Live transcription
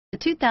The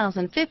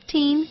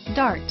 2015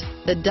 Dart.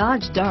 The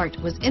Dodge Dart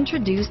was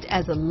introduced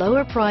as a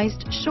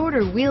lower-priced,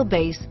 shorter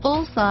wheelbase,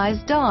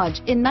 full-size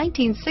Dodge in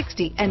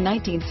 1960 and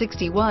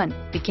 1961,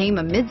 became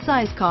a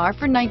mid-size car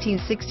for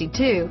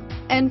 1962,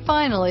 and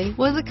finally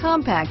was a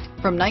compact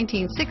from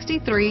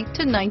 1963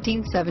 to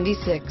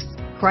 1976.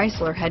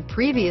 Chrysler had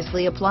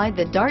previously applied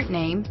the Dart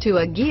name to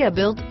a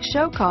Ghia-built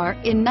show car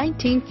in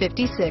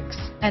 1956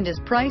 and is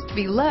priced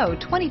below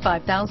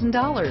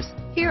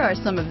 $25,000. Here are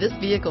some of this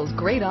vehicle's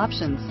great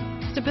options: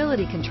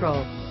 stability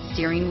control,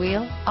 steering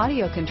wheel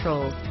audio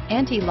controls,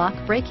 anti-lock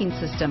braking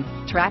system,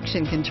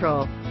 traction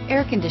control,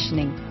 air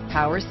conditioning,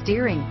 power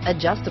steering,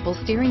 adjustable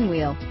steering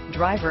wheel,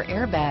 driver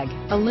airbag,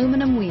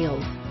 aluminum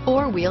wheels,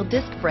 four-wheel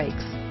disc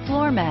brakes,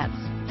 floor mats,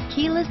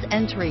 keyless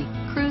entry,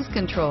 cruise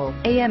control,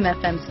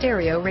 AM/FM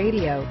stereo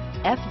radio,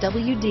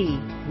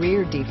 FWD,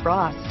 rear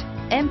defrost,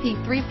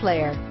 MP3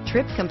 player,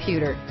 trip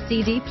computer,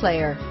 CD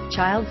player,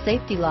 child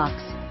safety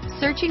locks.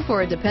 Searching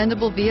for a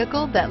dependable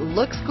vehicle that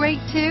looks great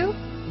too?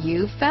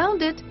 You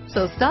found it,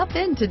 so stop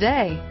in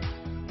today.